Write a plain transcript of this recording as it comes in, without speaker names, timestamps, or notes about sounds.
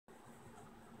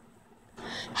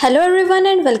Hello everyone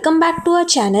and welcome back to our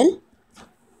channel.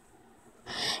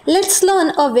 Let's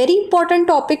learn a very important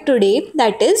topic today,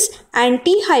 that is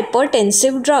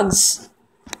antihypertensive drugs.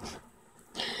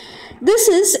 This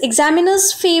is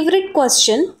examiner's favorite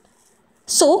question,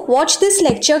 so watch this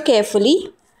lecture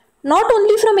carefully. Not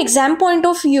only from exam point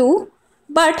of view,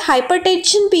 but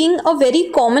hypertension being a very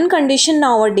common condition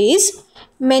nowadays,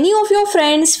 many of your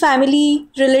friends, family,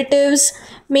 relatives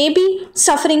may be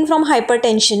suffering from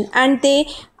hypertension and they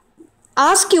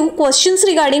ask you questions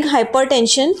regarding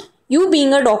hypertension, you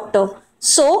being a doctor.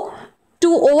 So, to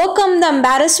overcome the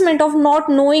embarrassment of not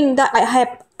knowing the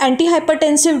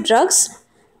antihypertensive drugs,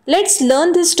 let's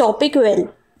learn this topic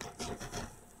well.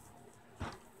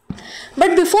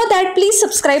 But before that, please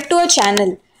subscribe to our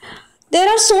channel. There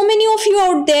are so many of you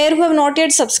out there who have not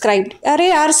yet subscribed. अरे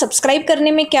यार subscribe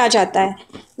करने में क्या जाता है,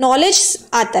 knowledge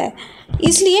आता है,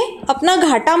 इसलिए अपना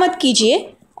घाटा मत कीजिए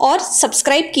और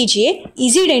सब्सक्राइब कीजिए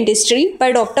इजी डेंटिस्ट्री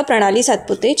बाय डॉक्टर प्रणाली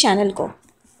सातपुते चैनल को,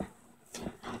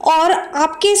 और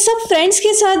आपके सब फ्रेंड्स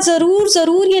के साथ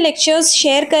ज़रूर ये लेक्चर्स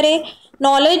शेयर करें.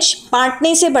 नॉलेज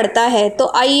बांटने से बढ़ता है,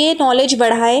 तो आइए नॉलेज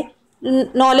बढ़ाए,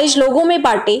 नॉलेज लोगों में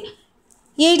बांटे,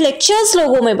 ये लेक्चर्स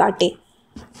लोगों में बांटे.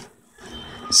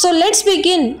 So let's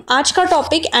begin. आज का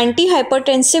topic anti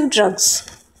hypertensive drugs.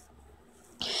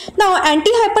 Now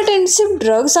anti hypertensive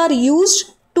drugs are used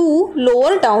to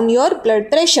lower down your blood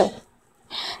pressure.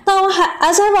 Now,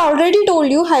 as I have already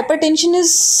told you, hypertension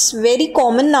is very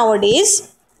common nowadays.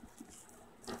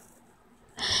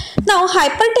 Now,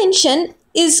 hypertension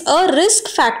is a risk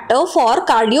factor for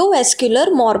cardiovascular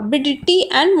morbidity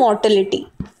and mortality.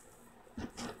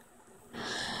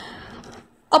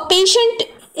 A patient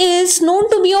is known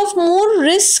to be of more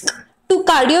risk to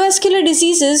cardiovascular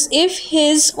diseases if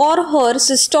his or her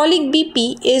systolic BP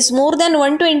is more than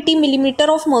 120 mm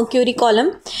of mercury column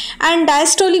and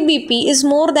diastolic BP is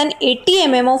more than 80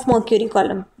 mm of mercury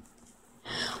column.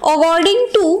 According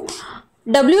to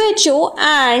WHO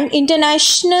and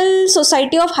International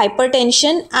Society of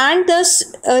Hypertension and the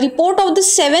report of the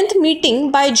 7th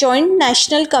meeting by Joint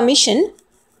National Commission,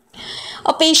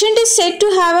 a patient is said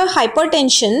to have a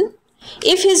hypertension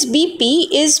if his BP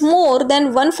is more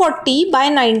than 140 by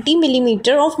 90 mm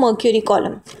of mercury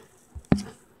column.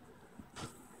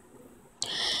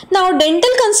 Now, dental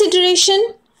consideration.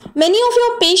 Many of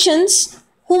your patients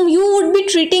whom you would be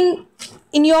treating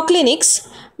in your clinics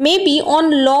may be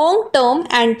on long-term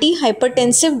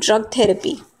antihypertensive drug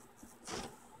therapy.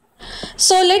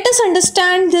 So, let us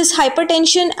understand this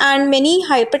hypertension and many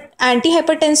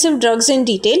antihypertensive drugs in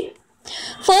detail.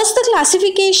 First, the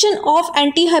classification of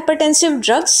antihypertensive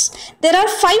drugs. There are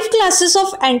 5 classes of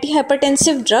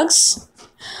antihypertensive drugs.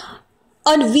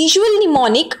 A visual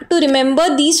mnemonic to remember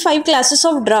these 5 classes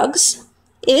of drugs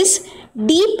is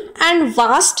deep and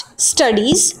vast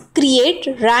studies create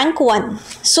rank 1.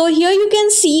 So here you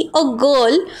can see a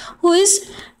girl who is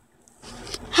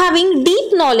having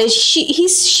deep knowledge.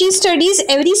 She studies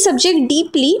every subject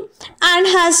deeply and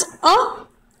has a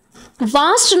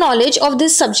vast knowledge of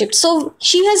this subject. So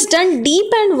she has done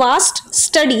deep and vast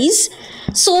studies,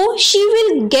 so she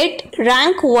will get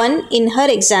rank 1 in her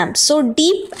exam. So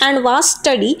deep and vast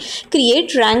study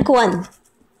create rank 1.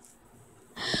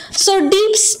 So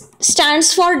deep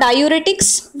stands for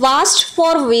diuretics, vast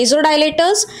for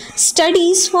vasodilators,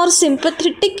 studies for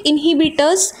sympathetic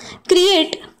inhibitors,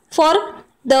 create for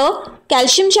the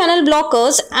calcium channel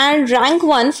blockers, and rank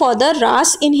 1 for the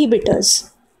RAS inhibitors.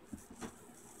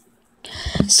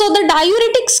 So the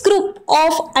diuretics group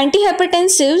of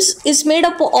antihypertensives is made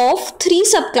up of 3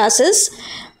 subclasses: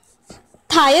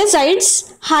 thiazides,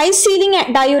 high ceiling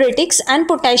diuretics, and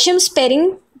potassium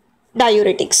sparing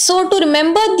diuretics. So to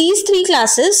remember these 3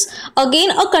 classes,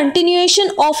 again a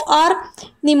continuation of our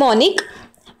mnemonic,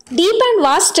 deep and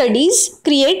vast studies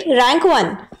create rank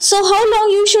 1. So how long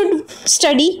you should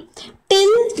study?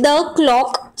 Till the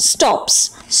clock stops.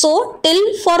 So till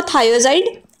for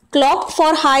thiazide, clock for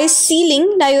high ceiling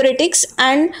diuretics,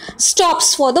 and stops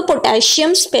for the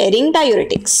potassium sparing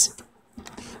diuretics.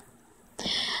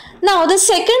 Now the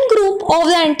second group of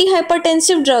the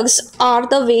antihypertensive drugs are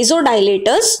the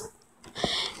vasodilators.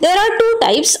 There are 2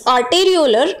 types,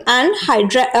 arteriolar and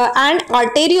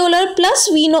arteriolar plus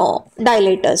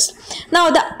venodilators. Now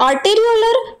the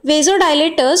arteriolar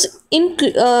vasodilators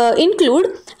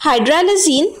include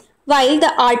hydralazine, while the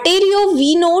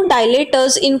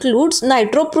arteriovenodilators includes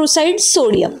nitroprusside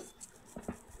sodium.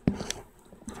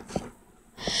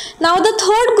 Now the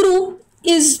third group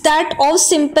is that of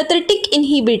sympathetic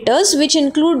inhibitors, which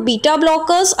include beta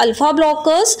blockers, alpha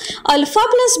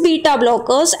plus beta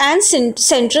blockers, and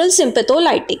central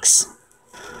sympatholytics.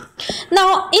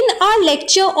 Now, in our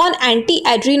lecture on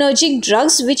anti-adrenergic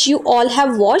drugs, which you all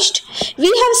have watched, we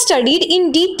have studied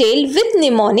in detail with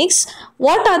mnemonics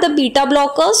what are the beta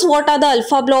blockers, what are the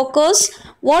alpha blockers,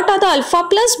 what are the alpha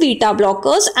plus beta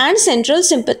blockers, and central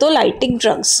sympatholytic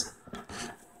drugs.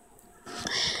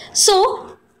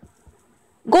 So,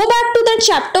 go back to the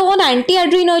chapter on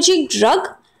anti-adrenergic drug,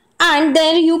 and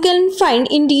there you can find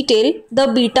in detail the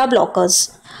beta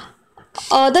blockers.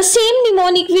 The same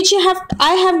mnemonic which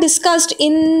I have discussed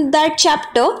in that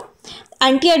chapter,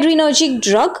 anti-adrenergic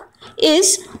drug,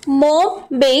 is mom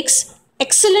bakes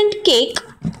excellent cake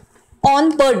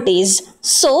on birthdays.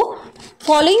 So,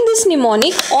 following this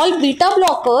mnemonic, all beta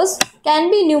blockers can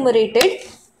be enumerated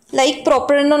like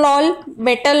propranolol,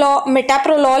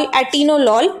 metoprolol,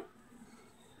 atenolol.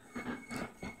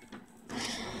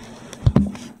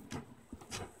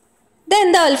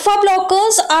 Then the alpha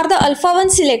blockers are the alpha-1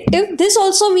 selective. This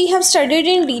also we have studied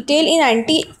in detail in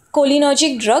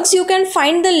anticholinergic drugs. You can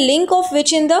find the link of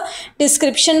which in the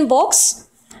description box.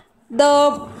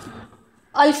 The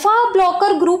alpha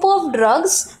blocker group of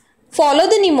drugs follow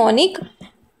the mnemonic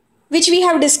which we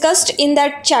have discussed in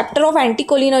that chapter of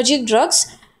anticholinergic drugs.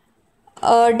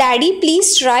 Daddy,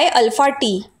 please try alpha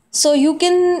T. So you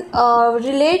can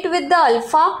relate with the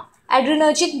alpha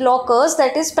adrenergic blockers,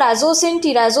 that is prazosin,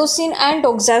 tirazosin and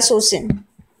doxazosin.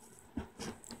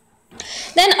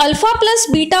 Then alpha plus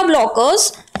beta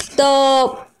blockers,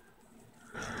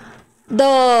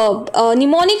 the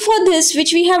mnemonic for this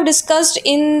which we have discussed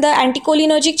in the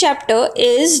anticholinergic chapter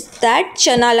is that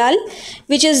Chanalal,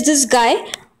 which is this guy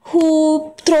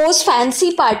who throws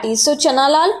fancy parties. So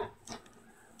Chanalal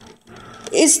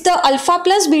is the alpha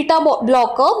plus beta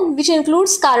blocker which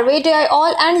includes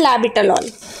carvedilol and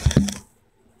labetalol.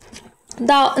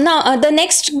 The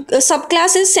next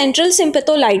subclass is central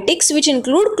sympatholytics, which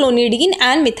include clonidine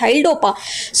and methyl dopa.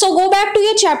 So go back to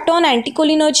your chapter on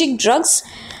anticholinergic drugs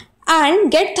and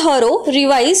get thorough,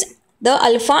 revise the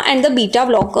alpha and the beta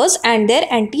blockers and their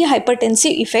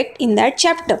antihypertensive effect in that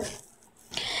chapter.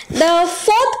 The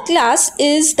fourth class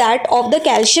is that of the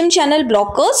calcium channel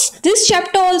blockers. This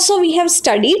chapter also we have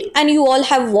studied and you all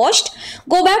have watched.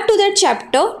 Go back to that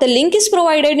chapter. The link is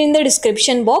provided in the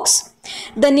description box.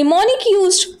 The mnemonic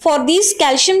used for these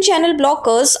calcium channel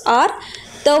blockers are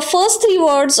the first three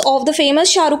words of the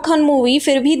famous Shah Rukh Khan movie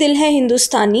Fir Bhi Dil Hai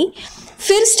Hindustani.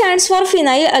 Fir stands for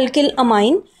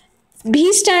phenylalkylamine,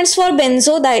 B stands for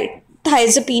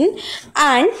benzodiazepine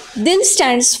and Dil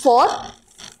stands for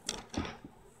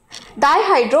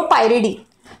dihydropyridine.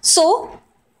 So,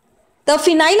 the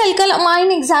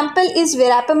phenylalkylamine example is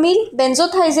verapamil,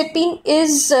 benzodiazepine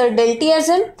is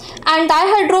diltiazem and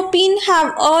dihydropyridine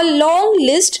have a long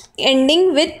list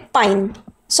ending with pine.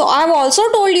 So, I have also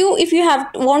told you if you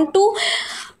want to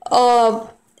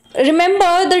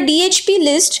remember the DHP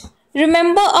list,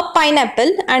 remember a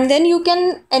pineapple and then you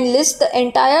can enlist the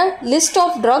entire list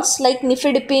of drugs like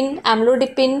nifedipine,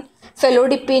 amlodipine,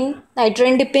 felodipine,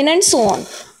 nitrendipine and so on.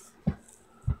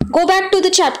 Go back to the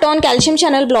chapter on calcium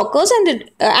channel blockers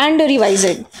and revise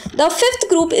it. The fifth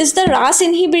group is the RAS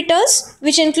inhibitors,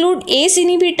 which include ACE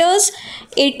inhibitors,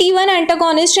 AT1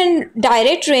 antagonist and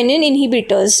direct renin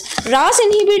inhibitors. RAS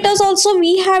inhibitors also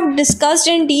we have discussed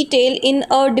in detail in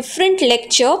a different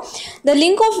lecture, the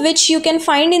link of which you can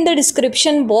find in the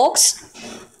description box.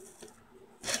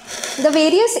 The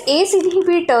various ACE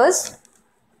inhibitors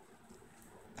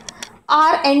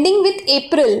are ending with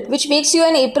April, which makes you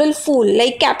an April fool,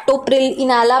 like captopril,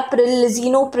 enalapril,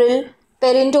 lisinopril,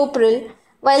 perindopril,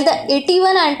 while the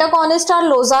AT1 antagonists are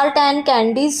losartan,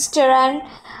 candistaran,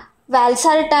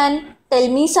 valsartan,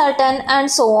 telmisartan and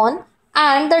so on,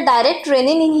 and the direct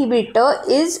renin inhibitor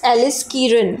is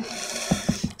aliskiren.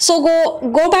 So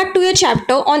go back to your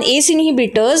chapter on ACE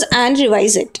inhibitors and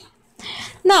revise it.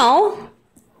 Now,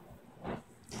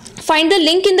 find the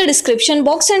link in the description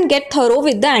box and get thorough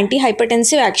with the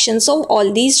antihypertensive actions of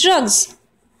all these drugs.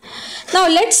 Now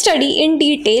let's study in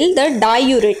detail the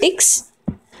diuretics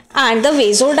and the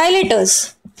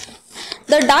vasodilators.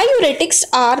 The diuretics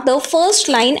are the first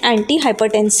line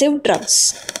antihypertensive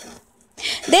drugs.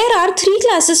 There are three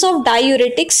classes of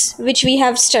diuretics which we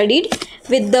have studied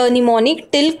with the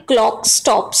mnemonic till clock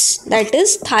stops, that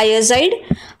is thiazide,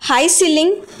 high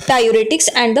ceiling diuretics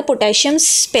and the potassium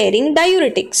sparing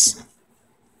diuretics.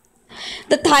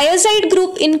 The thiazide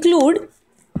group include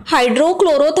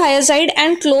hydrochlorothiazide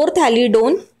and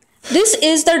chlorthalidone. This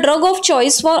is the drug of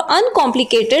choice for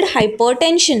uncomplicated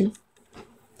hypertension.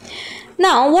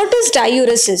 Now, what is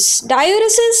diuresis?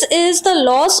 Diuresis is the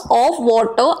loss of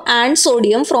water and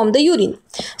sodium from the urine.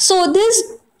 So,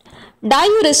 this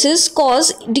Diuresis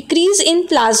cause decrease in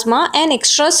plasma and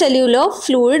extracellular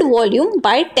fluid volume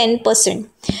by 10%.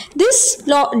 This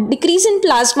decrease in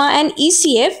plasma and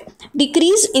ECF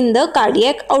decrease in the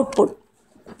cardiac output.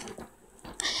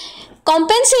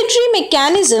 Compensatory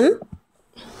mechanism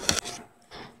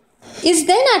is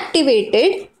then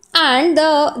activated and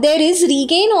there is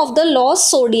regain of the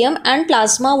lost sodium and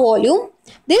plasma volume.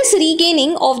 This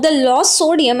regaining of the lost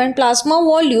sodium and plasma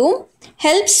volume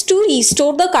helps to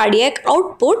restore the cardiac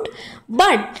output,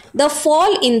 but the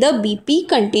fall in the BP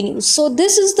continues. So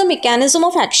this is the mechanism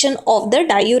of action of the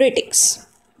diuretics.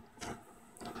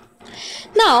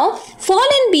 Now, fall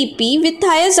in BP with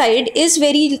thiazide is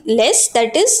very less,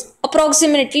 that is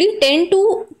approximately 10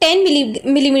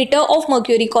 millimeter of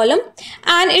mercury column,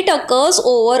 and it occurs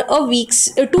over a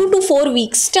 2 to 4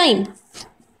 weeks time.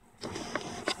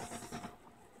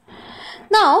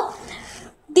 Now,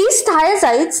 these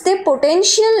thiazides, they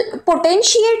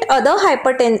potentiate other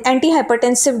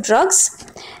antihypertensive drugs.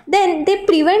 Then they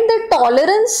prevent the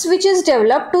tolerance which is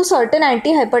developed to certain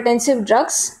antihypertensive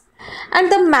drugs. And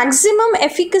the maximum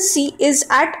efficacy is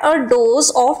at a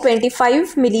dose of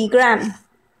 25 milligram.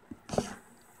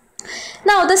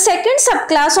 Now, the second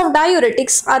subclass of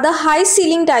diuretics are the high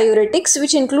ceiling diuretics,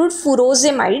 which include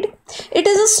furosemide. It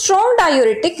is a strong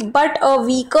diuretic but a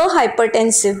weaker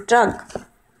hypertensive drug.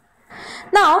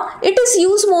 Now, it is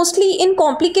used mostly in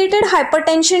complicated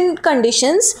hypertension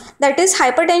conditions, that is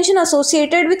hypertension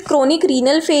associated with chronic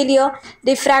renal failure,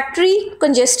 refractory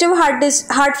congestive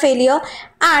heart failure,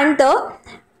 and the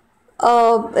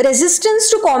resistance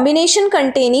to combination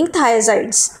containing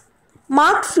thiazides.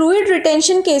 Marked fluid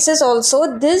retention cases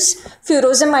also, this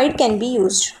furosemide can be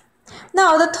used.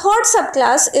 Now, the third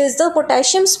subclass is the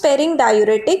potassium sparing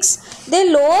diuretics. They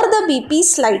lower the BP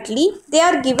slightly. They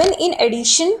are given in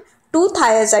addition to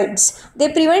thiazides.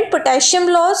 They prevent potassium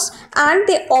loss and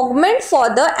they augment for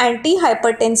the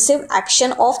antihypertensive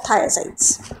action of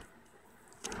thiazides.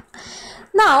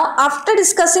 Now, after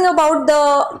discussing about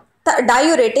the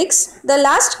diuretics, the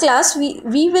last class we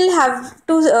will have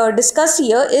to discuss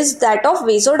here is that of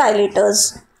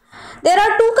vasodilators. There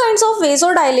are two kinds of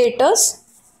vasodilators: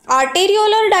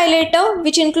 arteriolar dilator,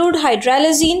 which include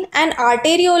hydralazine, and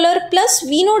arteriolar plus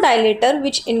venodilator,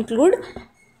 which include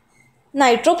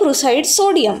nitroprusside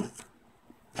sodium.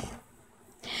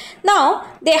 Now,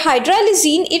 the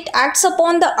hydralazine, it acts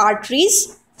upon the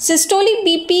arteries. Systolic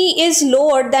BP is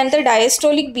lower than the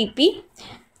diastolic BP.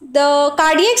 The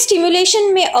cardiac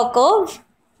stimulation may occur,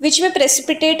 which may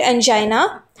precipitate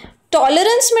angina.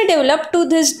 Tolerance may develop to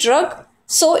this drug,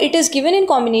 so it is given in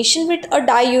combination with a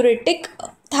diuretic,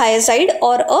 thiazide,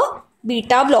 or a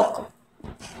beta blocker.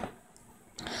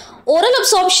 Oral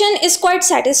absorption is quite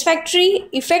satisfactory.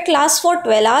 Effect lasts for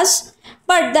 12 hours.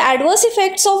 But the adverse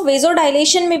effects of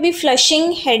vasodilation may be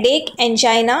flushing, headache,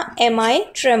 angina, MI,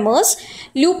 tremors,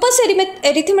 lupus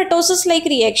erythematosus like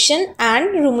reaction, and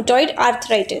rheumatoid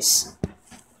arthritis.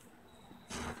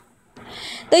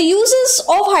 The uses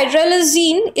of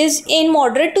hydralazine is in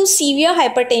moderate to severe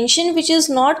hypertension which is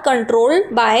not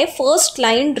controlled by first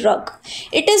line drug.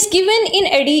 It is given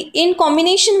in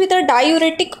combination with a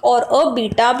diuretic or a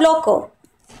beta blocker.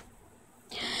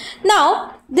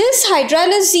 Now, this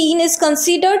hydralazine is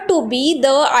considered to be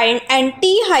the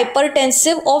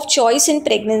antihypertensive of choice in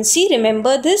pregnancy.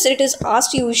 Remember this, it is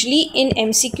asked usually in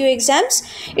MCQ exams.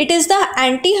 It is the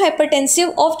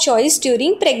antihypertensive of choice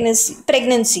during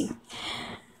pregnancy.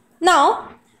 Now,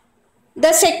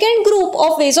 the second group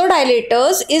of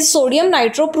vasodilators is sodium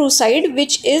nitroprusside,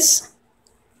 which is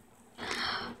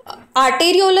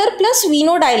arteriolar plus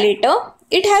venodilator.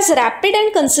 It has rapid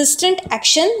and consistent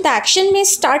action. The action may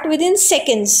start within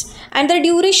seconds and the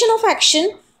duration of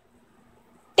action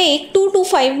take 2 to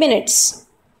 5 minutes.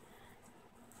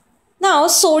 Now,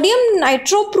 sodium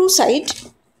nitroprusside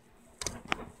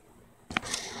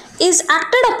is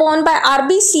acted upon by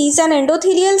RBCs and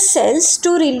endothelial cells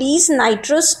to release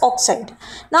nitrous oxide.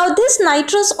 Now, this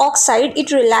nitrous oxide,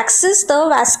 it relaxes the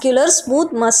vascular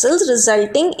smooth muscles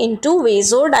resulting into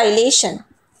vasodilation.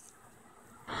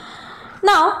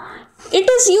 Now, it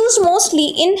is used mostly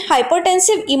in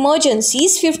hypertensive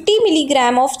emergencies. 50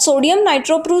 mg of sodium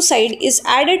nitroprusside is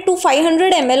added to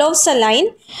 500 ml of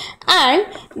saline and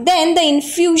then the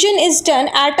infusion is done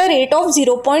at a rate of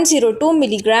 0.02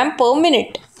 mg per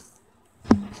minute.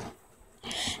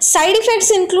 Side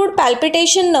effects include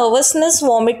palpitation, nervousness,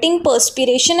 vomiting,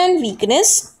 perspiration and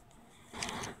weakness.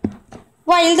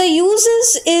 While the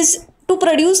uses is to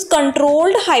produce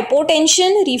controlled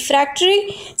hypotension, refractory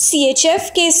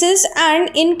CHF cases and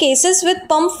in cases with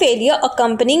pump failure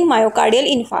accompanying myocardial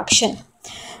infarction.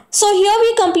 So here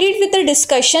we complete with the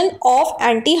discussion of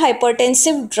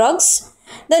antihypertensive drugs.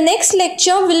 The next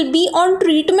lecture will be on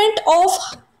treatment of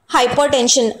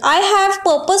hypertension. I have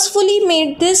purposefully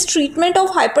made this treatment of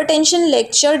hypertension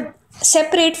lecture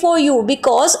separate for you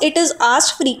because it is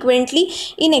asked frequently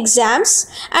in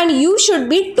exams and you should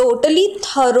be totally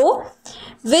thorough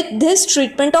with this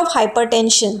treatment of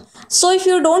hypertension. So if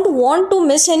you don't want to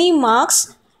miss any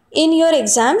marks in your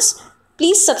exams,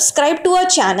 please subscribe to our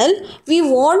channel. We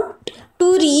want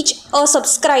to reach a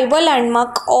subscriber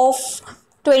landmark of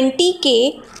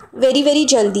 20k very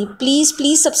jaldi.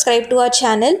 Please subscribe to our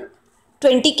channel.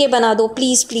 20k bana do,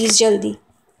 please jaldi.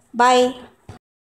 Bye.